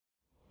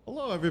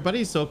Hello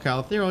everybody,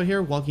 socalthero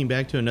here. Welcome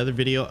back to another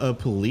video of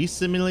Police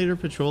Simulator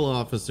Patrol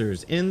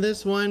Officers. In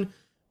this one,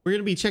 we're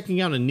going to be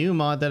checking out a new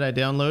mod that I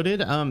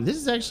downloaded. This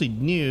is actually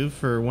new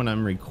for when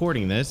I'm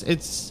recording this.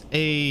 It's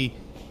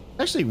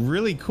actually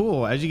really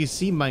cool. As you can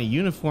see, my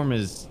uniform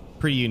is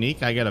pretty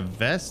unique. I got a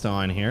vest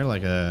on here,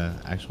 like a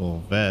actual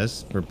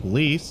vest for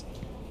police.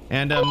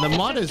 And the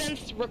mod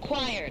is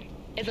required.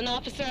 Is an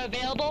officer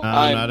available?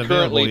 I'm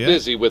currently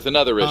busy with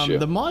another issue.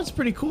 The mod's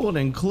pretty cool. It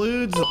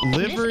includes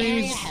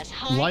liveries,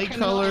 light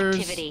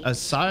colors, a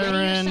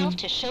siren,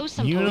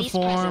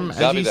 uniform.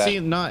 As you see,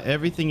 not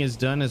everything is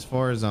done as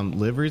far as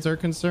liveries are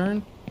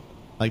concerned.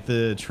 Like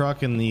the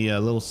truck and the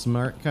little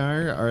smart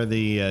car are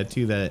the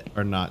two that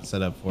are not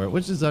set up for it,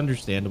 which is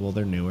understandable.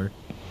 They're newer.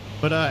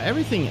 But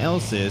everything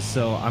else is.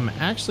 So I'm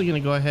actually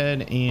going to go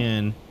ahead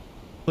and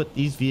put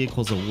these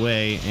vehicles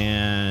away.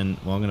 And,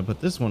 well, I'm going to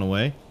put this one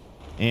away.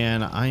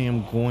 And I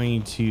am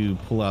going to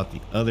pull out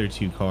the other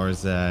two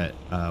cars that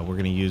we're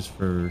going to use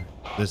for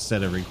this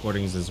set of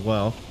recordings as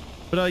well.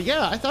 But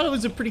yeah, I thought it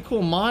was a pretty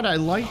cool mod. I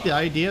like the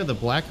idea of the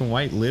black and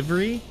white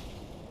livery.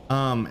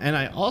 And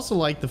I also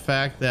like the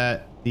fact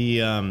that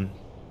the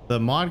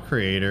mod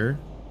creator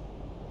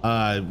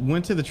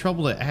went to the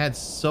trouble to add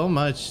so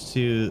much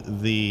to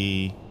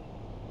the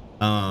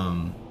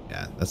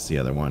yeah, that's the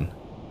other one.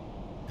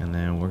 And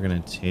then we're going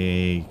to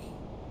take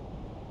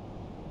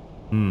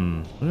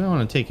what do I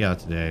want to take out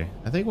today?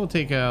 I think we'll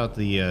take out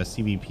the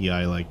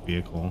CVPI like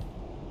vehicle.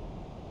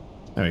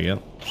 There we go.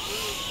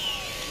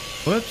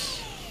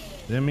 Whoops,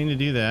 didn't mean to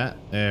do that.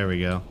 There we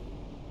go.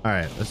 All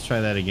right, let's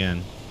try that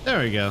again. There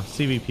we go.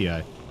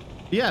 CVPI.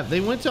 Yeah, they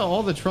went to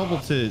all the trouble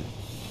to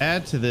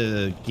add to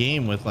the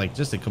game with like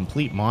just a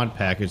complete mod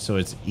package, so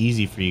it's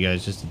easy for you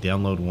guys just to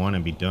download one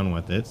and be done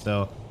with it.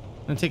 So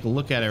I'm gonna take a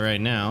look at it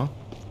right now.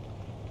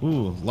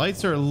 Ooh,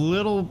 lights are a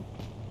little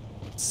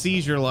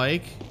seizure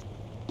like.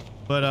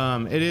 But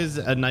it is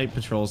a night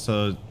patrol,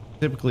 so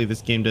typically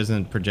this game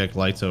doesn't project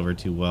lights over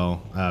too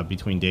well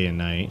between day and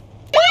night.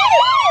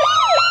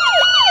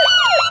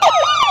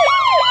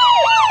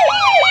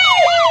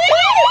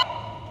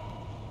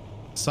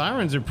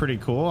 Sirens are pretty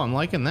cool. I'm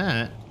liking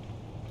that.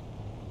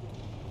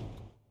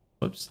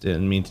 Whoops,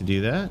 didn't mean to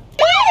do that.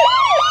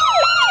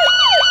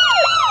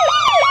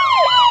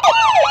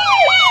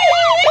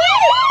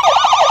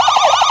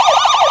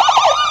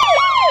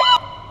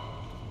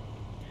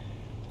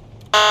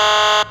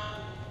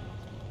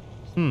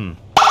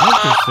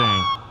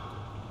 Interesting.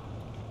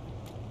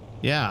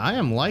 Yeah, I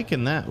am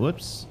liking that.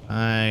 Whoops,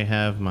 I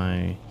have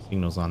my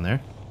signals on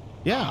there.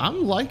 Yeah,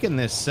 I'm liking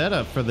this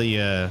setup for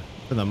the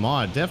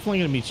mod. Definitely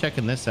gonna be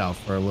checking this out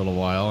for a little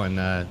while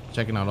and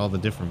checking out all the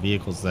different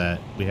vehicles that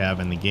we have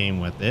in the game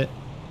with it.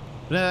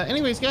 But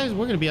anyways, guys,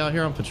 we're gonna be out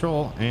here on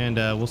patrol, and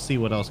we'll see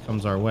what else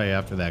comes our way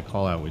after that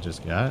call out we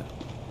just got.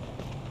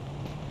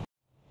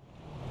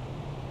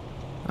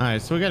 All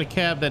right, so we got a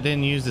cab that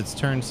didn't use its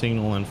turn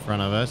signal in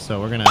front of us, so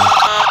we're gonna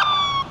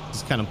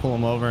just kind of pull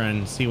them over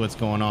and see what's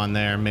going on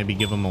there. Maybe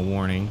give them a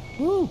warning.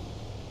 Woo!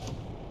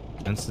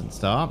 Instant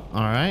stop.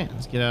 All right,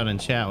 let's get out and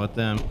chat with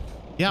them.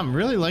 Yeah, I'm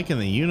really liking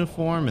the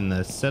uniform and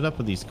the setup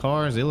of these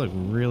cars. They look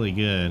really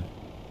good.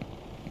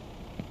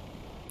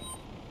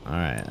 All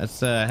right, let's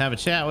have a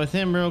chat with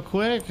him real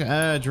quick.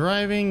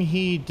 Driving,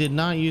 he did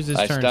not use his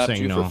turn signal. I stopped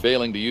you for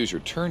failing to use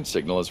your turn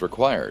signal as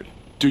required.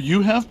 Do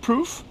you have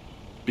proof?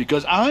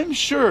 Because I'm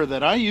sure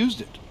that I used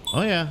it.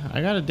 Oh yeah,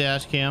 I got a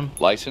dash cam.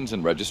 License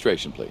and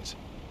registration, please.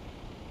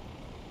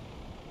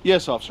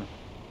 Yes, officer.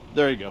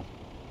 There you go.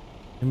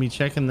 Let me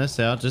checking this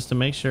out just to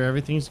make sure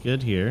everything's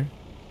good here.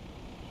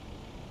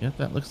 Yep,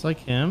 that looks like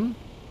him.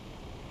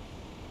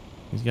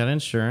 He's got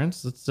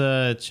insurance.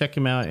 Let's check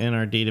him out in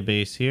our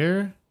database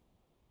here.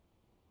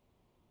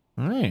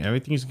 All right,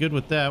 everything's good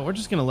with that. We're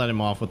just gonna let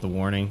him off with the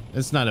warning.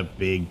 It's not a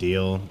big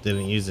deal.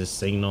 Didn't use his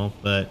signal,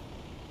 but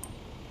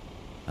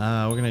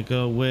we're gonna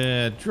go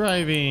with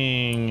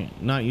driving,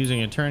 not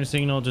using a turn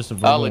signal, just a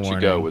verbal warning. I'll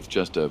let you go with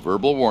just a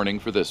verbal warning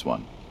for this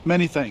one.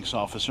 Many thanks,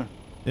 officer.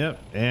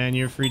 Yep, and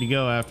you're free to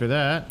go after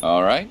that.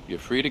 All right, you're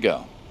free to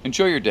go.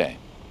 Enjoy your day.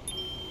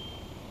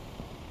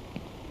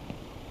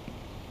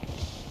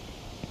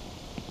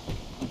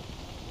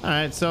 All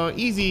right, so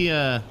easy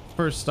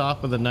first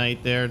stop of the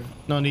night there.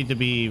 No need to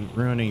be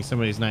ruining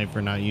somebody's night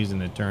for not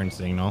using a turn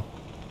signal.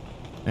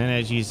 And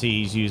as you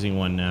see, he's using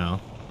one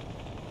now.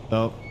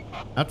 So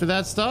after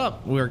that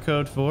stop, we're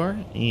code 4,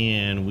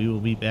 and we will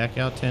be back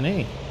out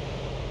 10-8.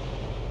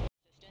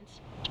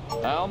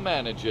 I'll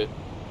manage it.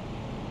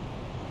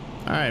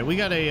 All right, we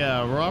got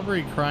a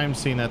robbery crime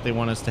scene that they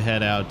want us to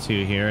head out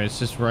to here. It's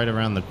just right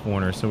around the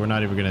corner, so we're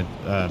not even going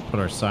to put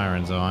our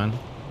sirens on,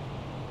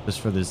 just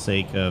for the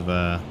sake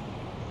of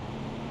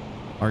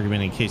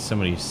argument in case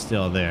somebody's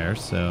still there.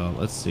 So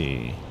let's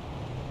see.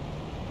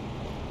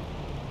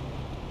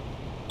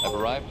 I've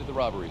arrived at the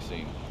robbery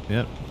scene.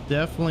 Yep,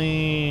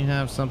 definitely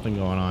have something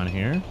going on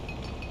here.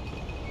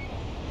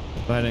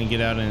 Go ahead and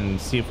get out and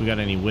see if we got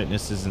any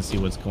witnesses and see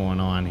what's going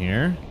on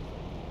here.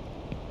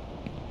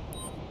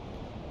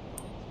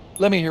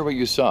 Let me hear what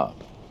you saw.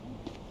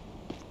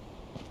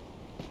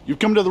 You've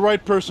come to the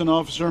right person,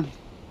 officer.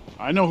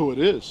 I know who it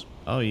is.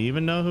 Oh, you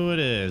even know who it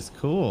is.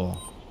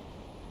 Cool.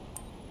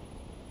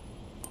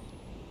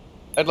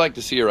 I'd like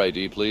to see your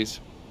ID, please.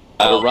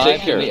 I've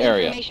arrived in the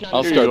area.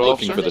 I'll start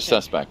looking for the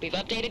suspect. We've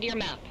updated your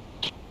map.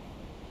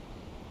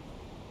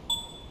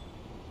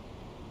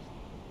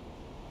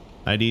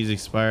 ID's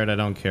expired. I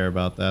don't care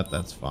about that.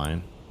 That's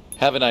fine.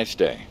 Have a nice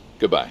day.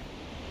 Goodbye.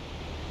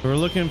 We're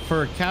looking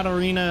for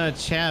Katarina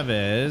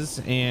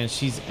Chavez, and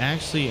she's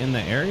actually in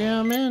the area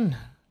I'm in.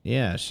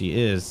 Yeah, she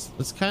is.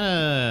 Let's kind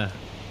of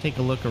take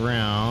a look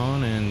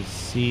around and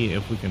see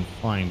if we can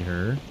find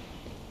her.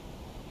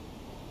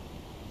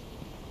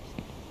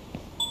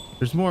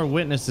 There's more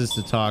witnesses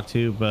to talk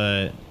to,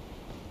 but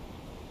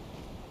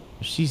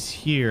if she's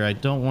here, I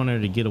don't want her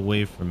to get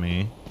away from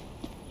me.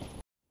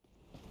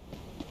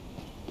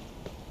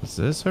 Is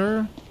this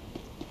her?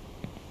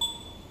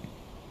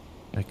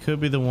 That could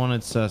be the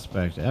wanted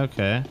suspect.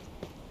 Okay.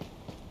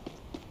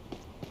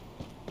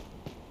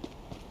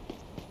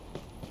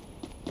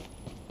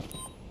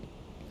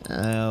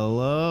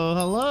 Hello,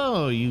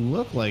 hello. You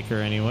look like her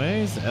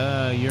anyways.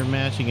 You're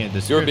matching a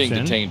description. You're being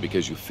detained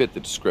because you fit the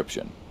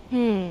description.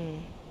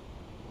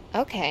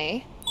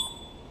 Okay.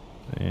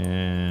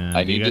 And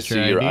I need to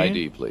see your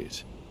ID,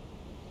 please.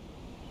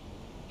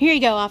 Here you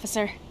go,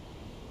 officer.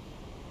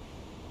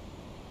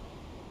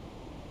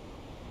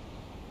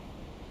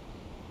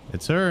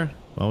 It's her.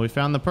 Well, we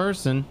found the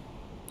person.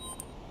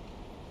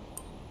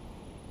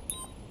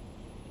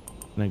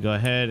 I'm gonna go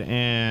ahead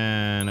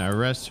and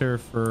arrest her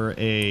for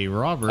a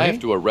robbery. I have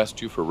to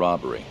arrest you for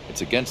robbery.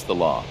 It's against the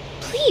law.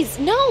 Please,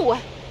 no!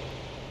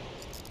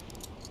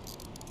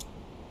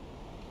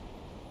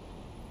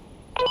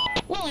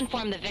 We'll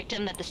inform the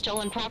victim that the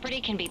stolen property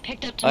can be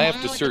picked up tomorrow. I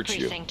have to search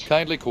you.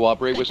 Kindly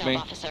cooperate with me.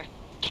 Officer.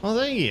 Well,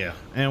 thank you.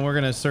 And we're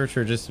gonna search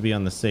her just to be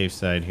on the safe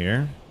side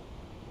here.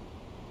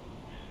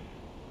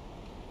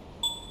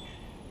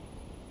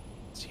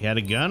 She had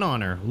a gun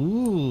on her.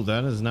 Ooh,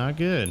 that is not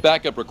good.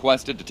 Backup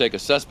requested to take a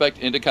suspect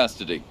into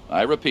custody.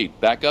 I repeat,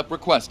 backup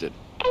requested.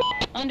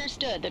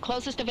 Understood. The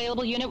closest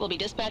available unit will be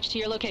dispatched to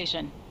your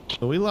location.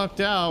 So we lucked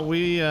out.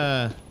 We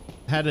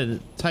had a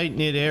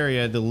tight-knit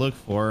area to look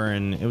for,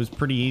 and it was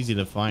pretty easy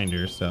to find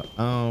her. So,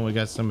 oh, we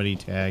got somebody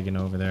tagging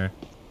over there.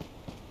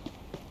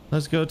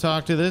 Let's go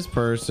talk to this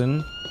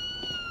person.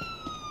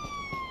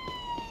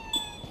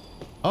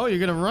 Oh, you're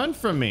gonna run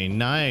from me.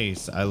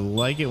 Nice. I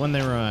like it when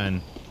they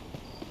run.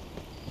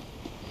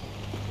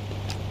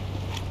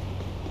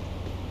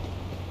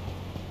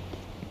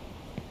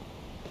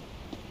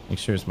 Make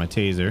sure it's my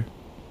taser.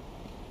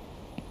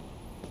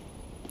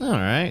 All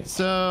right,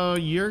 so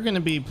you're going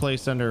to be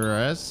placed under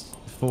arrest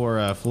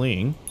for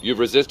fleeing. You've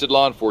resisted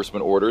law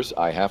enforcement orders.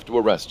 I have to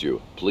arrest you.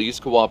 Please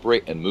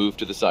cooperate and move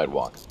to the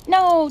sidewalk.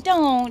 No,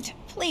 don't.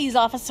 Please,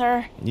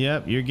 officer.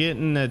 Yep, you're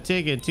getting a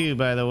ticket too,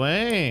 by the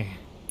way.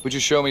 Would you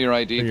show me your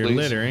ID, for your please?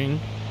 littering.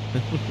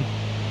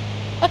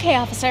 Okay,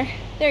 officer.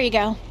 There you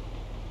go.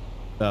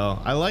 So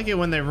I like it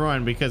when they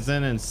run, because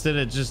then instead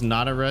of just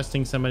not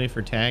arresting somebody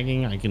for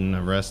tagging, I can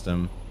arrest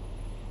them.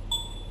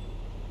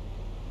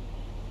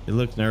 They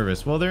look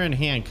nervous. Well, they're in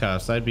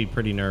handcuffs. I'd be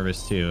pretty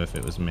nervous too if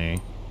it was me.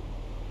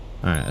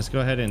 All right, let's go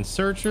ahead and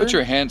search her. Put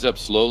your hands up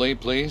slowly,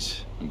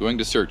 please. I'm going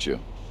to search you.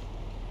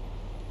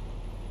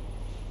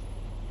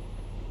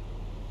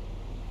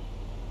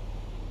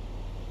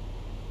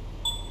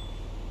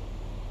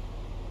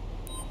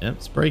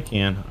 Yep, spray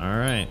can. All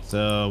right,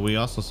 so we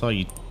also saw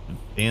you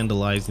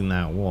vandalizing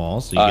that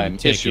wall, so you get a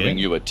ticket. I'm issuing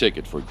you a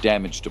ticket for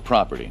damage to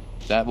property.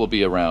 That will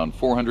be around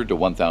 $400 to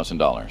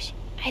 $1,000.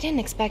 I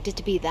didn't expect it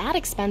to be that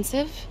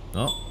expensive.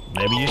 Oh,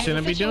 maybe you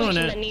shouldn't be doing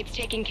That it. needs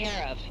taking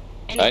care of.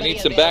 I need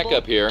some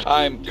backup here.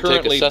 I'm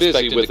currently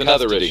busy with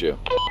another issue.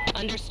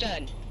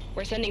 Understood.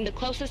 We're sending the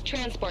closest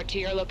transport to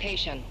your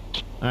location.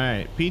 All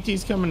right,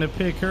 PT's coming to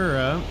pick her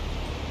up.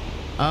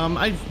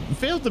 I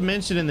failed to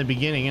mention in the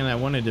beginning, and I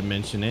wanted to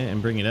mention it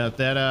and bring it up,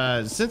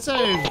 that since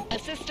I've...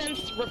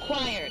 Assistance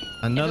required.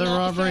 Another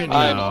robbery? No,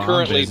 I'm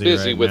currently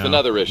busy right with now.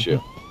 another issue.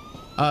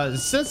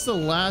 Since the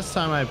last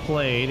time I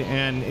played,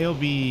 and it'll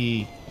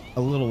be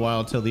a little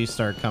while till these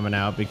start coming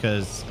out,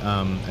 because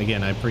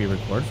again, I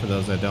pre-record for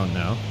those that don't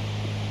know.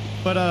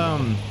 But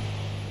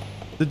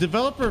the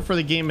developer for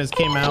the game has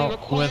came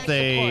out with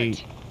a...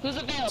 Who's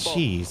available?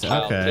 Jeez,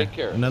 I'll okay. take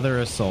care of it. Another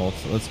assault.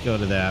 Let's go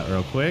to that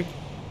real quick.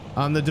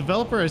 The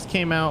developer has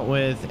came out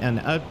with an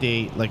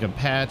update, like a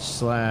patch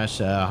slash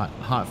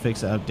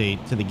hotfix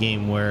update to the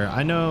game, where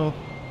I know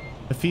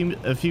a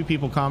few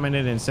people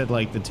commented and said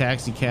like the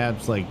taxi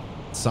cabs like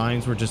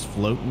signs were just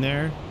floating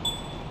there,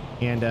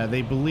 and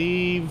they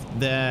believe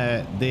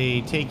that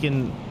they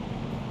taken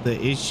the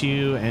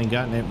issue and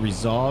gotten it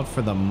resolved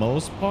for the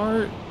most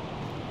part.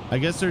 I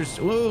guess there's,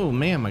 whoa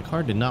man, my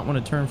car did not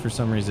want to turn for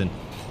some reason.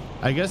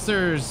 I guess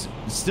there's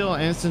still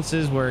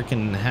instances where it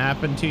can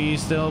happen to you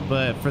still,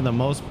 but for the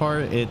most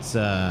part, it's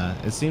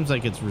it seems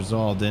like it's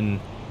resolved.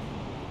 And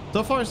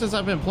so far since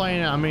I've been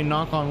playing it, I mean,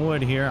 knock on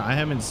wood here, I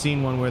haven't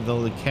seen one where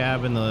the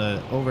cab and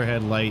the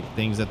overhead light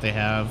things that they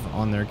have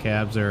on their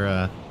cabs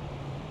are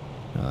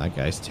Oh, that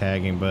guy's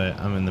tagging, but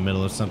I'm in the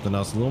middle of something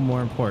else a little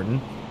more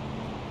important.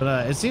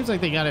 But it seems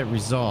like they got it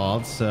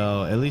resolved,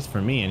 so at least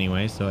for me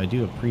anyway, so I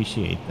do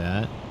appreciate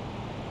that.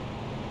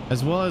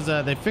 As well as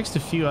they fixed a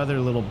few other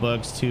little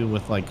bugs too,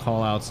 with like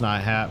call outs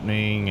not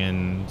happening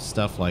and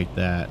stuff like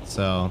that.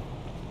 So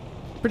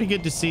pretty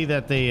good to see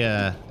that they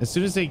as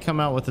soon as they come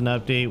out with an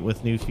update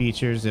with new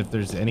features, if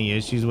there's any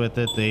issues with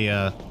it,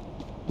 they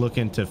look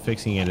into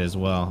fixing it as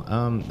well.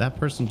 That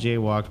person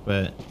jaywalked,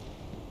 but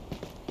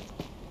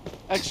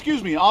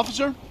excuse me,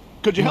 officer,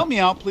 could you help me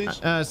out,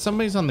 please?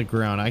 Somebody's on the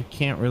ground. I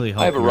can't really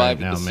help. I've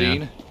arrived right at now, the man.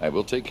 scene. I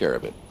will take care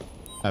of it.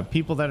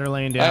 People that are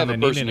laying down, I have a they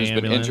need person an who's been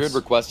ambulance. injured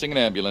requesting an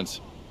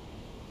ambulance.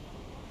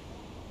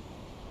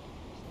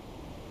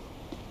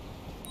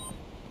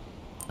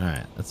 All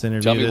right, let's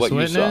interview Tell me this what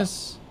you saw.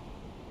 witness.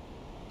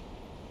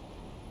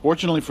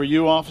 Fortunately for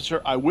you,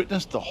 officer, I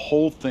witnessed the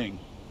whole thing.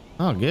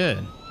 Oh, good.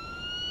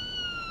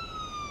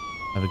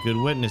 I have a good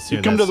witness here.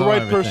 You come that to the saw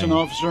right everything. person,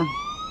 officer.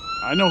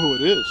 I know who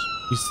it is.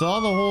 You saw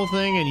the whole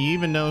thing and you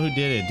even know who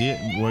did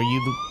it. Were you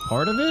the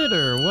part of it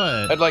or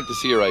what? I'd like to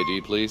see your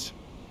ID, please.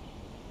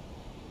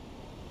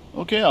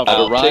 Okay, officer.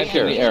 I've arrived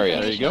in the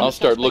area. There you go. I'll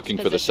start looking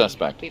for the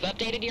suspect. We've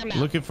updated your map.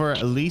 Looking for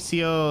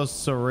Alicio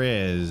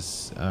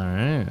Soares. All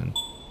right.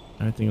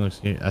 Everything looks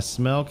good. I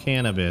smell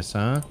cannabis,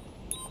 huh?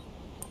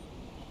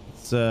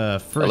 It's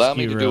frisky. Allow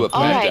me to do a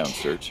All right. pat-down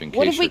search in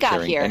What case have we you're got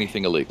carrying here?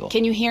 anything illegal.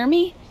 Can you hear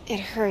me? It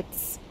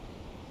hurts,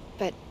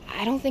 but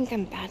I don't think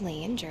I'm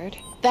badly injured.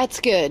 That's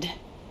good.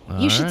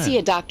 All You should right. see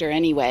a doctor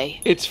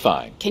anyway. It's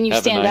fine. Can you Have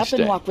a stand nice up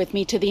and day. walk with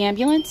me to the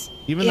ambulance?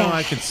 Even though Yeah.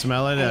 I could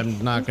smell it,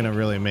 I'm not going to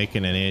really make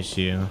it an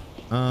issue.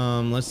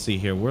 Let's see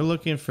here. We're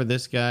looking for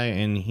this guy,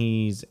 and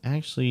he's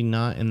actually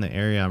not in the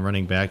area I'm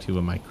running back to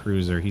with my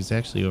cruiser. He's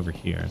actually over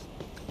here.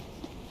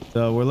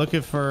 So we're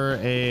looking for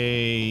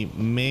a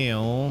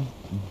male,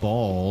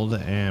 bald,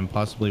 and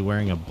possibly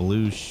wearing a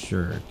blue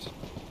shirt.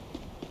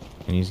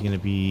 And he's going to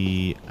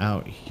be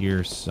out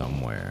here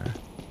somewhere.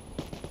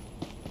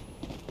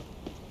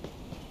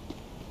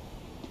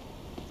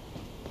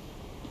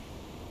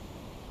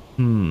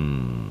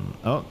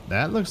 Oh,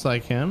 that looks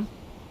like him.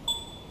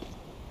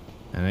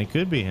 And it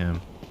could be him.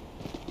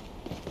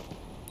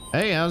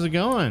 Hey, how's it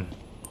going?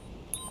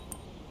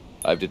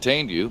 I've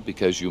detained you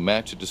because you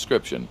match a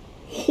description.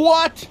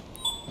 What?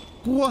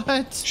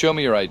 What? Show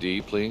me your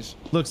ID, please.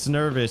 Looks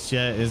nervous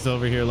yet is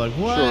over here like,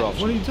 what? Sure,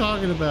 officer. What are you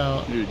talking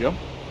about? Here you go.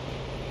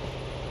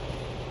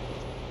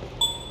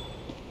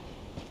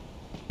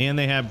 And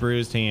they have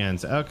bruised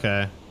hands.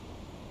 Okay.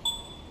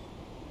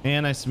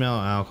 And I smell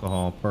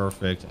alcohol.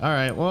 Perfect. All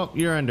right. Well,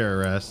 you're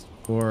under arrest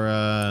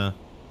for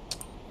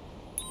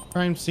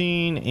crime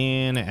scene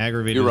and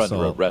aggravated You're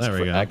assault. under arrest There we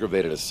for go.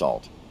 aggravated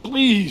assault.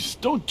 Please,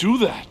 don't do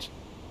that.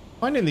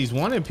 Finding these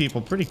wanted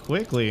people pretty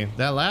quickly.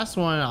 That last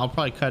one, I'll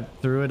probably cut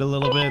through it a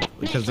little bit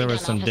because there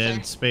was some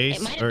dead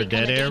space or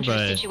dead air,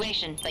 but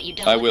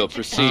I will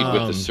proceed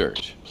with the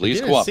search. Please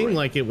it didn't cooperate. seem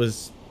like it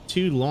was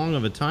too long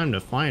of a time to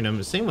find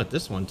them. Same with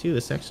this one too.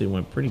 This actually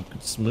went pretty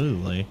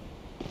smoothly.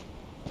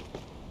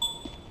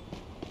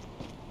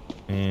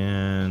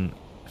 And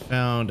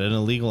found an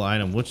illegal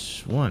item.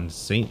 Which one?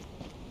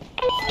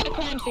 The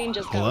crime scene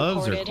just got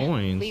Gloves or reported.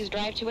 coins? Please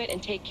drive to it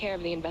and take care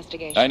of the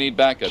investigation. I need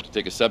backup to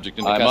take a subject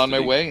into custody. I'm on my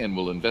way and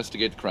will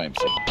investigate the crime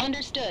scene.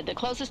 Understood. The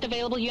closest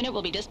available unit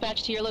will be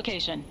dispatched to your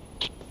location.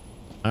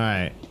 All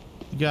right.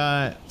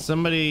 Got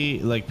somebody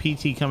like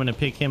PT coming to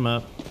pick him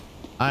up.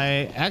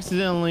 I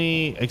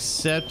accidentally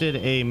accepted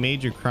a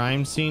major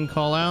crime scene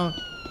call out.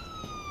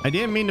 I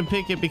didn't mean to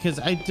pick it because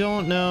I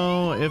don't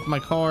know if my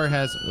car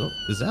has... Oh,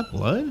 is that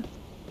blood?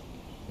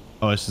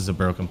 Oh, it's just a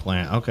broken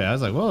plant. Okay, I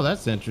was like, whoa,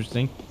 that's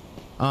interesting.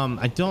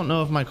 I don't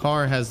know if my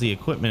car has the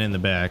equipment in the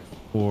back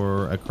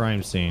for a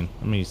crime scene.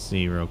 Let me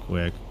see real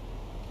quick.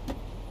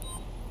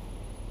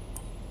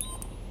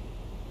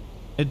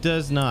 It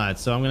does not,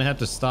 so I'm gonna have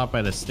to stop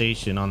at a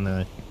station on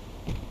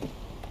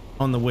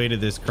the way to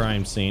this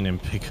crime scene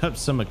and pick up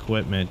some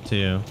equipment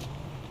too.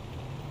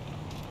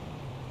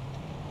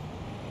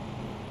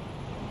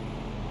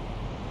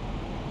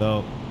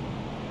 So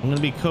I'm gonna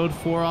be code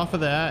 4 off of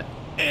that,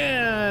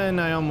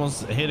 and I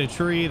almost hit a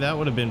tree. That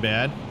would have been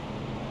bad.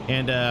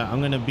 And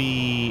I'm gonna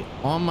be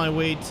on my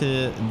way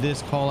to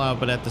this call out,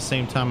 but at the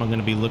same time I'm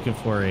gonna be looking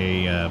for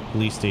a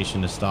police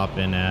station to stop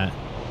in at.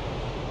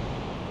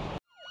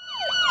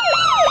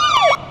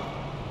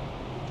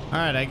 All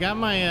right, I got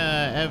my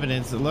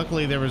evidence.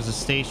 Luckily there was a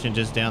station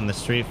just down the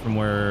street from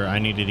where I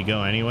needed to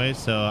go anyway,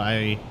 so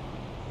I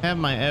have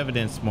my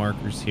evidence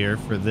markers here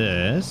for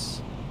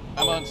this.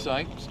 I'm on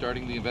site,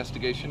 starting the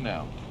investigation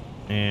now.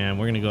 And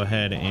we're gonna go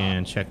ahead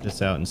and check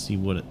this out and see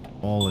what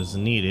all is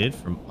needed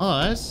from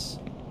us.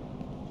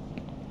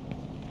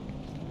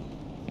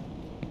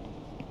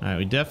 All right,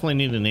 we definitely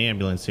need an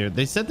ambulance here.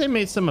 They said they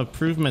made some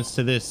improvements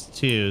to this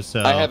too,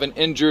 so I have an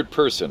injured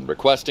person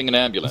requesting an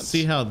ambulance. let's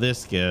see how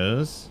this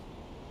goes.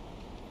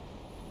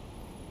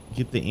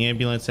 Get the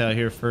ambulance out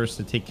here first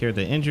to take care of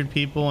the injured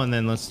people, and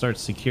then let's start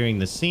securing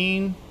the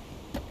scene.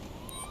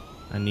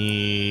 I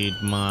need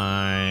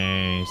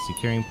my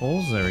securing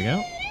poles. There we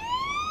go.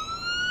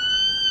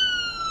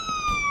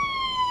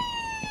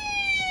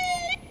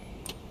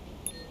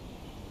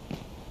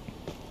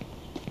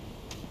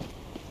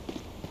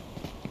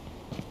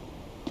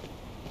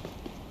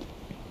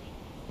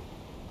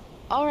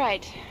 All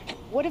right.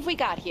 What have we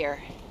got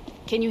here?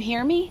 Can you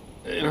hear me?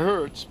 It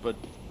hurts, but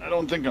I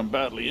don't think I'm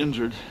badly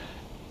injured.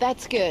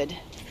 That's good.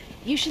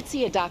 You should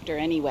see a doctor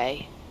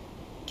anyway.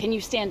 Can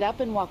you stand up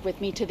and walk with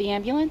me to the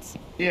ambulance?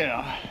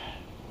 Yeah,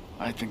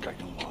 I think I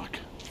can walk.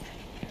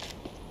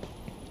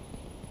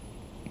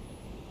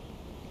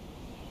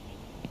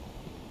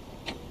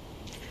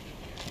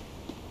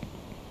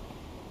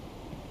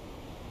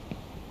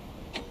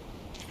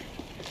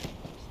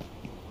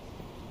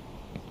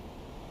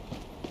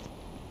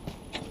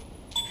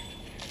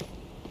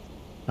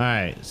 All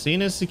right,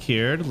 scene is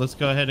secured. Let's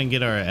go ahead and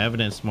get our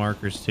evidence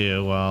markers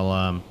too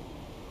while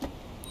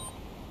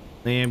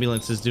the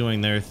ambulance is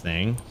doing their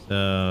thing.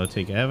 So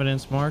take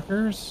evidence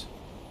markers.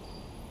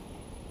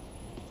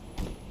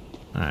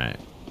 All right,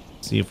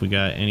 see if we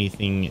got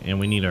anything, and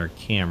we need our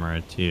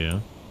camera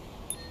too.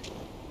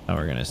 How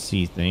we're gonna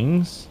see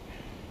things.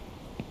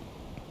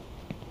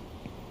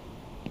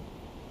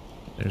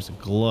 There's a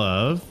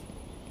glove.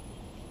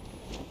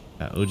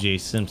 Got O.J.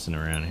 Simpson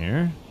around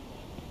here.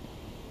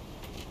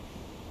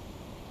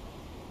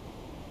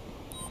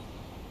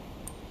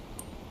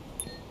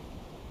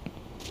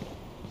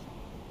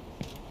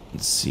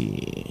 Let's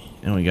see.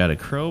 And we got a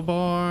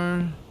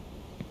crowbar.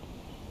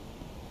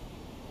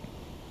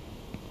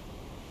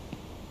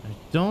 I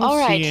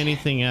don't see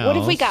anything else. What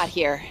have we got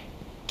here?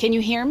 Can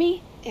you hear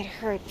me? It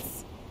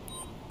hurts,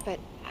 but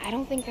I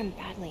don't think I'm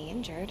badly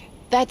injured.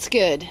 That's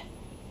good.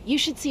 You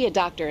should see a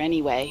doctor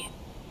anyway.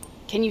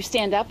 Can you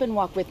stand up and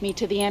walk with me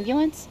to the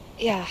ambulance?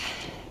 Yeah,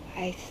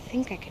 I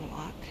think I can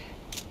walk.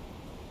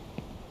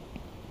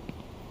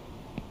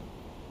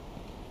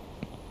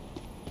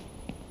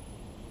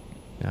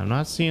 I'm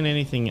not seeing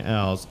anything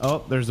else.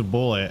 Oh, there's a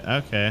bullet.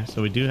 Okay,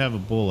 so we do have a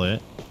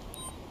bullet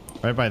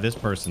right by this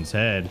person's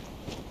head,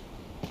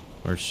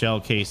 or shell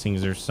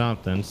casings or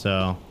something.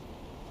 So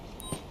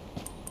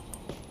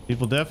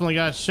people definitely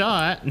got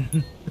shot.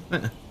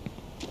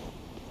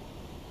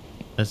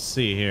 Let's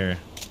see here.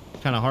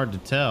 Kind of hard to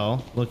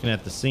tell looking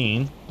at the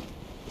scene.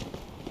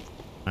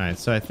 All right,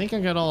 so I think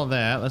I got all of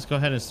that. Let's go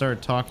ahead and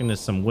start talking to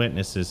some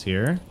witnesses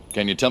here.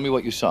 Can you tell me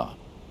what you saw?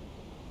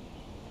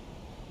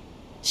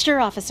 Sure,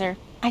 officer.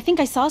 I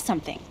think I saw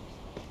something.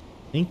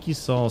 Think you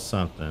saw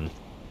something.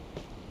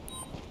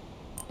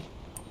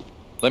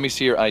 Let me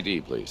see your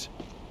ID, please.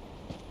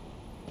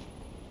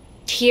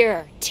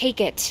 Here,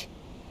 take it.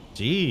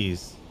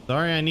 Jeez.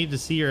 Sorry, I need to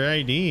see your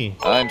ID.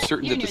 I'm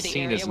certain that the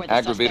scene is an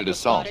aggravated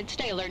assault.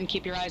 Stay alert and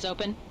keep your eyes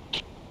open.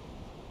 All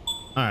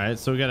right,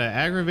 so we got an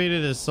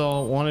aggravated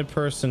assault, wanted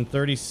person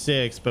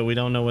 36, but we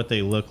don't know what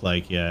they look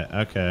like yet.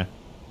 Okay.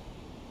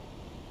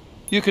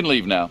 You can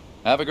leave now.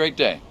 Have a great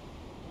day.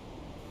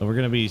 So we're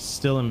going to be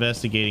still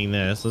investigating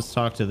this. Let's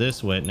talk to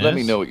this witness. Let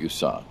me know what you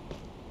saw.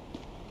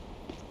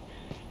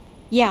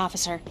 Yeah,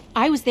 officer.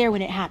 I was there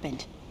when it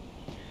happened.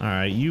 All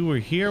right, you were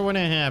here when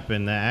it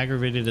happened, the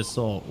aggravated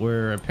assault,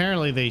 where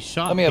apparently they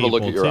shot Let me have a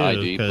look at your too,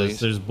 ID, because please.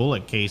 there's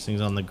bullet casings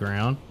on the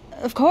ground.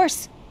 Of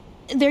course.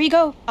 There you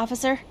go,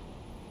 officer.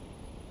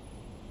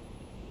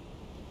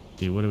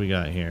 See, what do we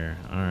got here?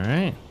 All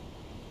right.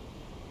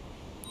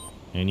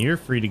 And you're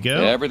free to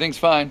go. Yeah, everything's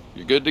fine.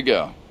 You're good to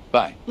go.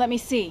 Bye. Let me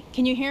see.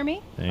 Can you hear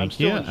me? Thank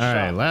you. All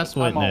right, last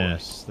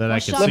witness that I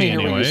can Let see me hear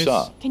what you anyways.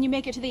 saw. Can you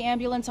make it to the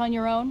ambulance on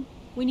your own?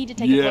 We need to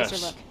take a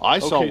closer look. I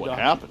saw Okay, what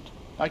Doctor. happened.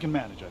 I can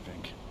manage, I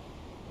think.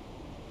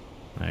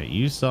 All right,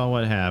 you saw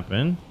what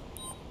happened.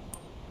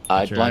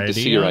 I'd your like to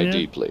ID see your on ID,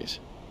 you? please.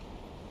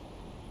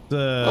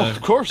 The Oh, of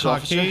course,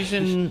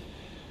 Caucasian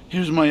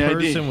Here's my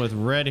person ID. with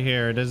red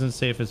hair. It doesn't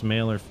say if it's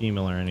male or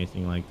female or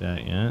anything like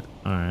that yet.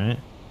 All right.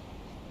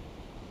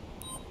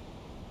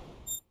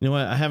 You know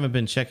what? I haven't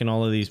been checking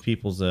all of these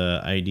people's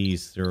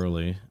IDs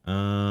thoroughly.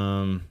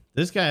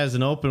 This guy has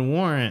an open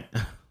warrant.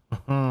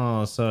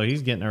 Oh, so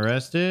he's getting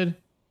arrested.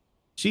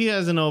 She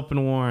has an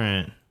open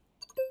warrant.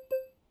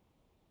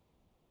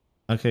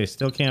 Okay,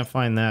 still can't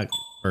find that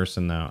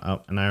person though.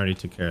 Oh, and I already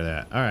took care of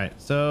that. All right,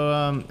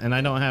 so and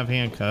I don't have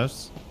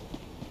handcuffs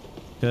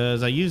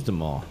because I used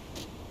them all.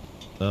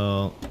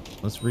 So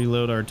let's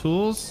reload our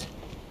tools.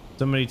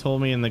 Somebody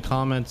told me in the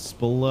comments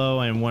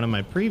below in one of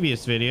my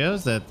previous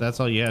videos that that's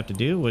all you have to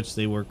do, which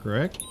they were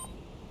correct.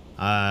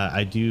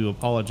 I do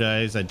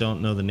apologize. I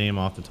don't know the name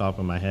off the top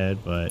of my head,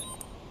 but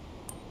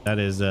that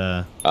is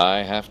I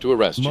have to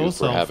arrest you most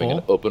for having an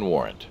helpful. open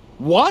warrant.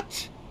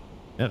 What?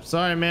 Yep,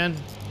 sorry, man.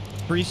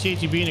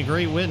 Appreciate you being a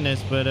great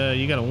witness, but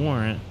you got a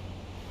warrant.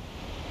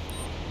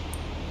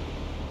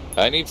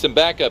 I need some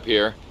backup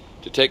here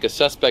to take a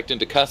suspect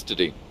into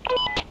custody.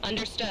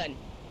 Understood.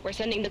 We're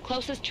sending the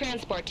closest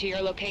transport to your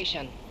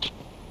location.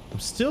 I'm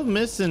still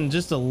missing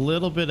just a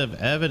little bit of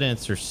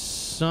evidence or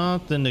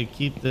something to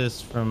keep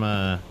this from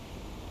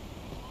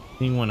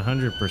being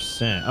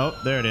 100%. Oh,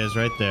 there it is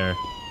right there.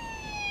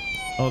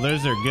 Oh,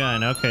 there's their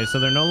gun. Okay,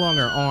 so they're no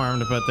longer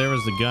armed, but there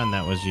was the gun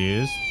that was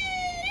used.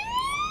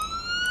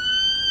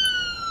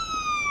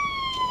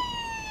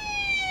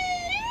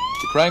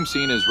 The crime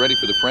scene is ready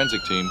for the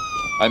forensic team.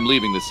 I'm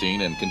leaving the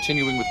scene and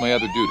continuing with my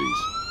other duties.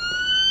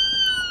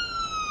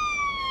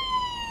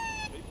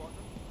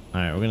 All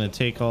right, we're gonna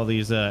take all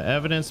these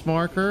evidence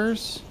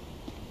markers.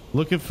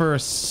 Looking for a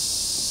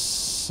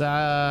Sakar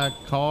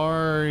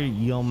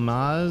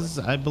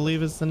Yilmaz, I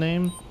believe is the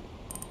name.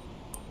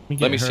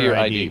 Let me see your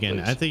ID again.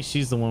 please. I think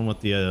she's the one with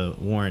the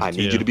warrant. I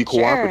need you to be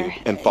cooperative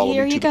and follow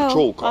Here me to you the go,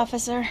 patrol car.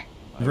 officer.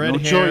 Red No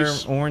hair,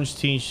 choice. orange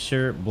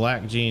t-shirt,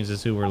 black jeans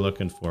is who we're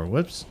looking for.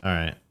 Whoops. All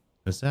right.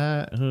 Is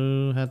that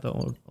who had the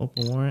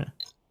open warrant?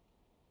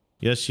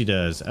 Yes, she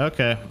does.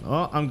 Okay.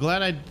 Well, I'm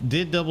glad I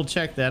did double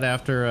check that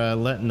after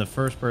letting the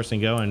first person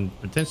go and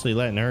potentially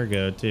letting her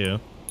go too.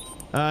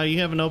 You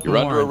have an open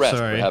You're warrant. under arrest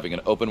Sorry. for having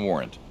an open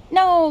warrant.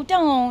 No,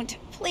 don't.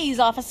 Please,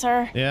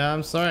 officer. Yeah,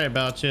 I'm sorry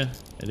about you.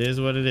 It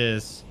is what it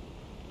is.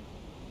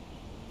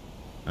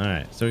 All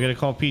right. So we got to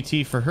call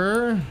PT for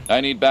her.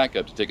 I need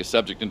backup to take a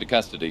subject into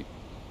custody.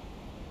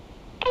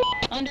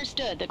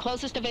 Understood. The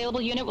closest available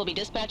unit will be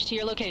dispatched to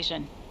your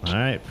location. All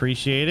right.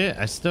 Appreciate it.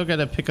 I still got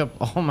to pick up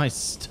all my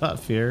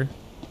stuff here.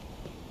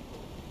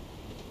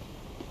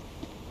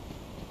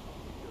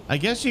 I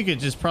guess you could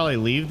just probably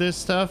leave this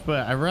stuff,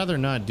 but I'd rather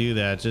not do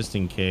that just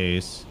in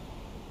case.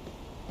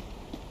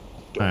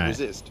 Don't All right,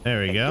 resist.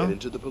 there we and go. Get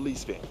into the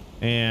police van.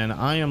 And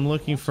I am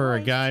looking for a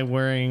guy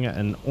wearing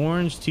an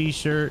orange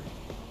t-shirt,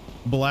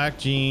 black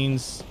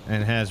jeans,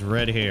 and has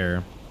red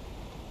hair.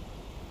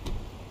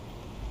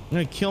 I'm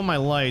gonna kill my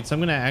lights.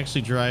 I'm gonna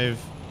actually drive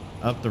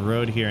up the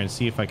road here and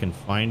see if I can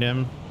find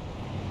him.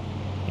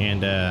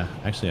 And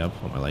actually, I'll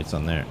put my lights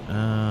on there.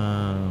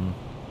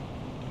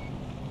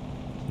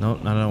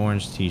 Nope, not an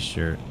orange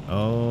t-shirt.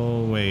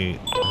 Oh wait,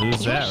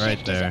 who's Your that right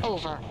shift there? is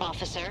over,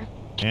 officer.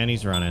 And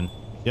he's running.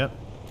 Yep.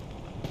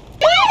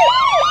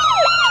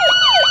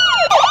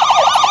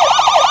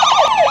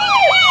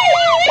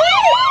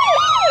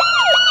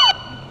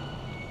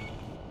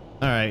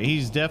 All right,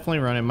 he's definitely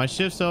running. My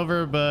shift's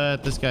over,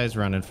 but this guy's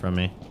running from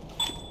me.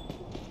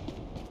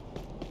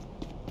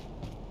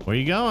 Where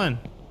you going?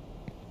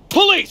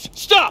 Police,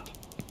 stop!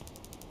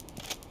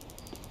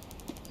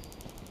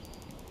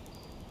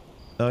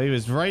 So he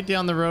was right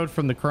down the road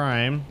from the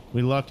crime.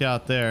 We lucked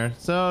out there.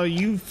 So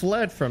you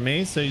fled from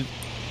me. So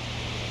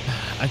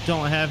I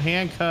don't have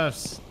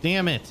handcuffs.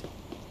 Damn it.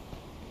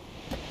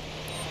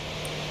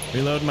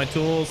 Reload my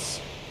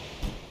tools.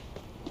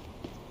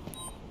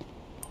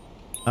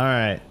 All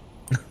right.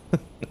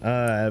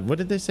 What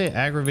did they say?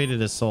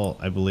 Aggravated assault,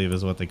 I believe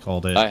is what they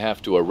called it. I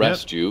have to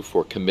arrest you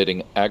for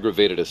committing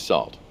aggravated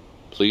assault.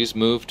 Please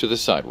move to the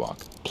sidewalk.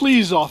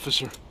 Please,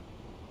 officer.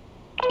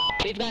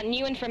 We've got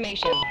new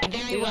information.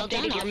 Very well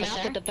done, your mouth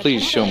officer. at the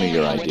Please show me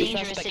your A ID.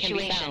 dangerous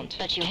situation,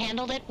 but you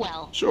handled it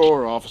well.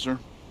 Sure, officer.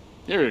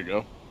 Here you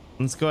go.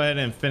 Let's go ahead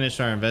and finish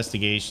our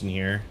investigation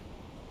here.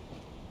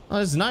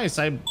 Oh, it's nice.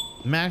 I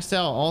maxed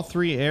out all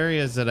 3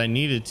 areas that I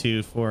needed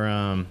to for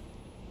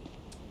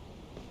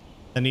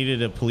I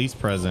needed a police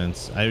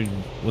presence. I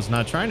was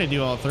not trying to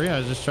do all 3. I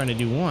was just trying to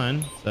do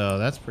 1. So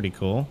that's pretty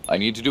cool. I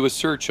need to do a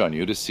search on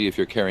you to see if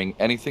you're carrying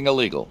anything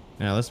illegal.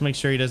 Now let's make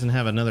sure he doesn't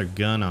have another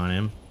gun on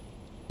him.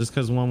 Just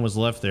because one was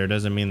left there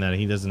doesn't mean that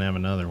he doesn't have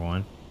another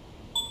one.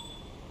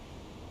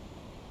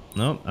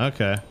 Nope.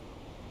 Okay.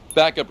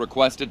 Backup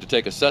requested to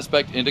take a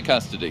suspect into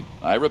custody.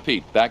 I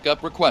repeat,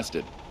 backup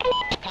requested.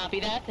 Copy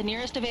that. The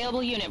nearest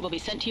available unit will be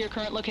sent to your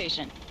current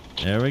location.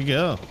 There we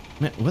go.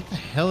 Man, what the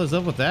hell is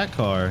up with that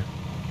car?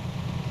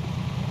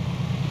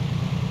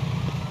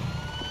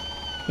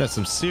 Got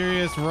some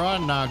serious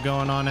rod knock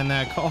going on in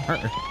that car.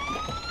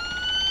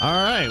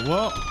 All right,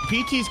 well,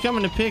 PT's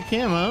coming to pick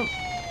him up.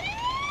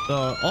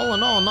 So all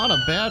in all, not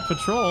a bad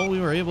patrol. We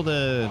were able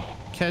to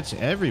catch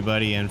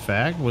everybody, in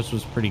fact, which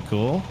was pretty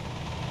cool.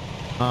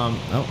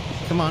 Oh,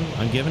 come on.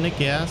 I'm giving it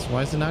gas.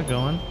 Why is it not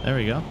going? There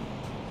we go.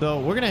 So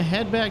we're going to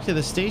head back to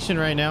the station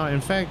right now.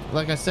 In fact,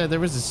 like I said, there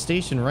was a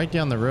station right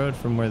down the road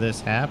from where this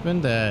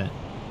happened that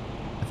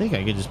I think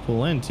I could just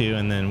pull into,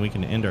 and then we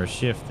can end our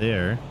shift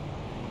there.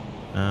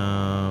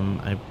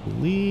 I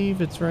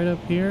believe it's right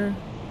up here.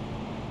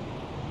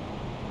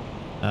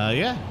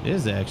 Yeah, it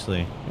is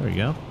actually. There we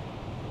go.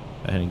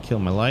 Go ahead and kill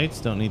my lights.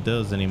 Don't need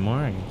those anymore.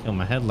 I can kill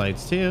my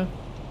headlights too.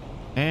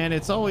 And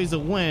it's always a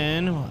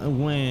win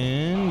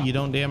when you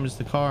don't damage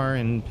the car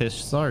and piss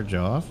Sarge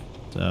off.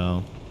 So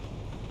I'll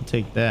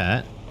take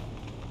that.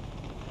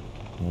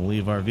 We'll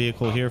leave our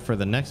vehicle here for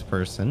the next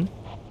person.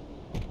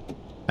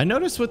 I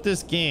noticed with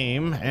this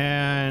game,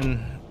 and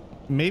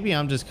maybe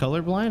I'm just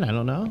colorblind, I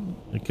don't know.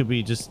 It could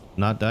be just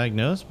not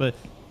diagnosed, but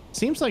it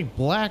seems like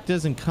black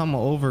doesn't come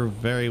over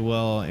very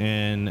well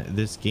in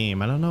this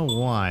game. I don't know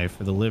why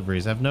for the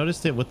liveries. I've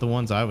noticed it with the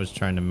ones I was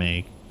trying to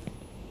make.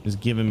 It's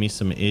giving me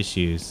some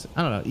issues.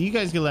 I don't know. You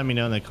guys can let me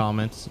know in the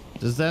comments.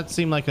 Does that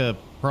seem like a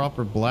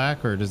proper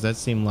black, or does that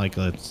seem like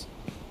it's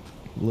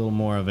a little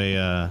more of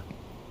a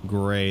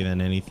gray than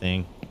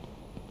anything?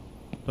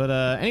 But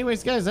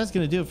anyways, guys, that's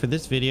going to do it for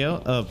this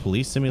video of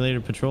Police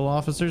Simulator Patrol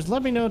Officers.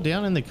 Let me know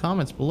down in the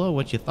comments below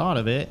what you thought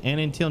of it.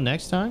 And until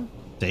next time,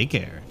 take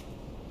care.